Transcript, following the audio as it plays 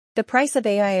The price of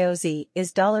Aioz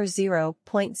is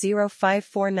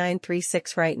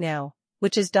 $0.054936 right now,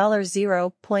 which is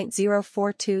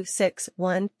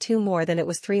 $0.042612 more than it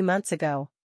was 3 months ago.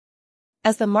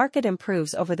 As the market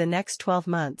improves over the next 12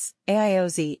 months,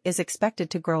 Aioz is expected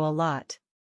to grow a lot.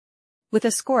 With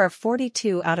a score of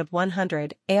 42 out of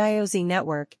 100, Aioz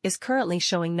network is currently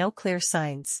showing no clear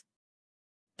signs.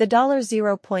 The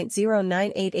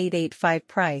 $0.098885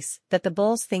 price that the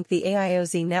bulls think the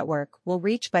Aioz network will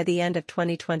reach by the end of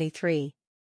 2023.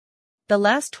 The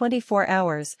last 24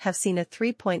 hours have seen a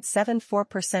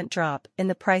 3.74% drop in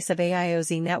the price of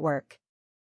Aioz network.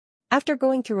 After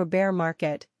going through a bear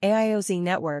market, Aioz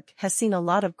network has seen a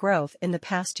lot of growth in the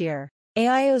past year.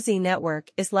 Aioz network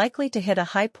is likely to hit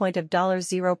a high point of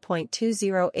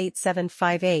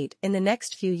 $0.208758 in the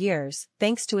next few years,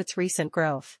 thanks to its recent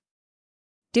growth.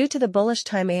 Due to the bullish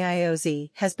time Aioz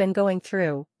has been going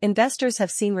through, investors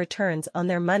have seen returns on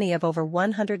their money of over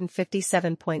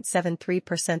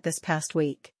 157.73% this past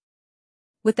week.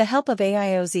 With the help of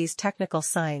Aioz's technical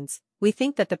signs, we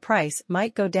think that the price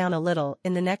might go down a little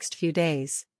in the next few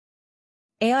days.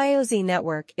 Aioz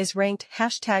network is ranked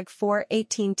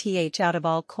 #418th out of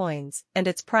all coins, and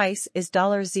its price is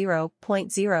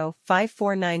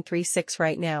 $0.054936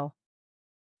 right now.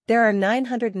 There are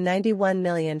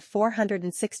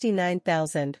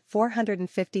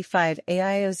 991,469,455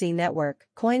 Aioz network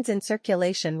coins in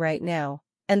circulation right now,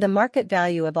 and the market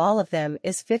value of all of them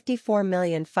is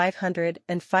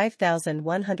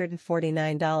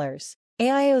 $54,505,149.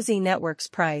 Aioz network's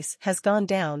price has gone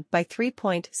down by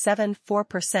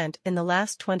 3.74% in the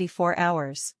last 24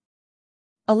 hours.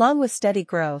 Along with steady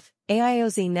growth,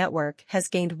 Aioz network has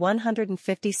gained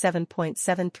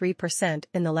 157.73%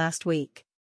 in the last week.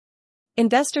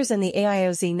 Investors in the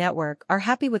Aioz network are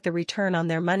happy with the return on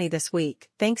their money this week,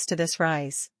 thanks to this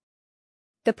rise.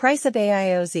 The price of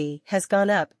Aioz has gone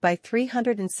up by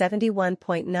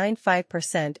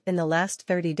 371.95% in the last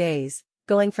 30 days,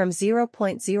 going from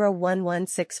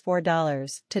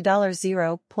 $0.01164 to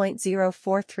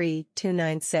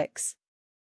 $0.043296.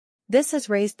 This has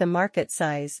raised the market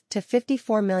size to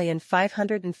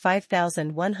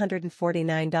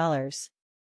 $54,505,149.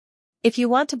 If you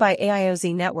want to buy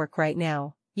Aioz network right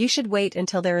now, you should wait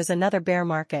until there is another bear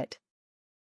market.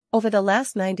 Over the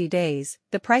last 90 days,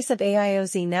 the price of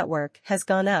Aioz network has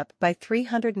gone up by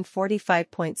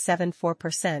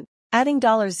 345.74%, adding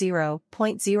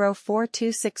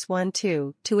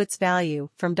 $0.042612 to its value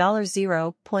from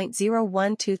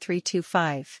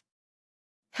 $0.012325.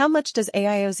 How much does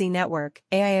Aioz network,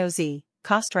 Aioz,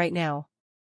 cost right now?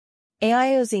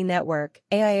 Aioz network,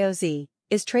 Aioz,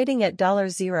 is trading at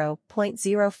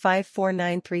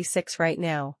 $0.054936 right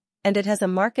now, and it has a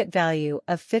market value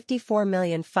of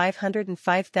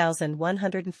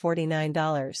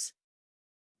 $54,505,149.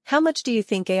 How much do you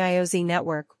think Aioz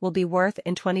network will be worth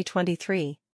in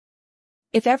 2023?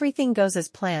 If everything goes as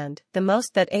planned, the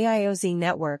most that Aioz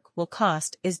network will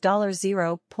cost is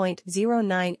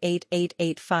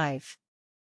 $0.098885.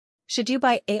 Should you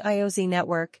buy Aioz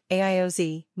network,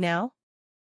 Aioz, now?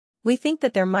 We think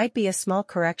that there might be a small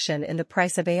correction in the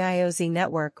price of Aioz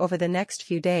network over the next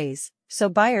few days, so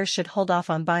buyers should hold off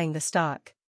on buying the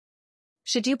stock.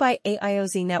 Should you buy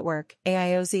Aioz network,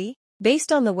 Aioz?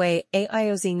 Based on the way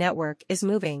Aioz network is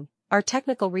moving, our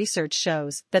technical research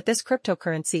shows that this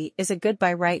cryptocurrency is a good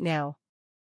buy right now.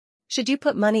 Should you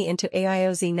put money into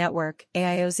Aioz network,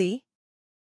 Aioz?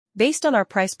 Based on our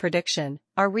price prediction,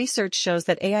 our research shows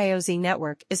that Aioz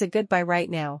network is a good buy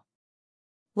right now.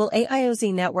 Will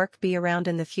Aioz network be around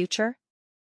in the future?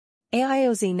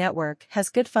 Aioz network has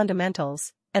good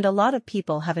fundamentals, and a lot of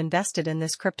people have invested in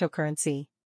this cryptocurrency.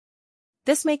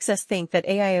 This makes us think that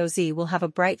Aioz will have a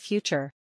bright future.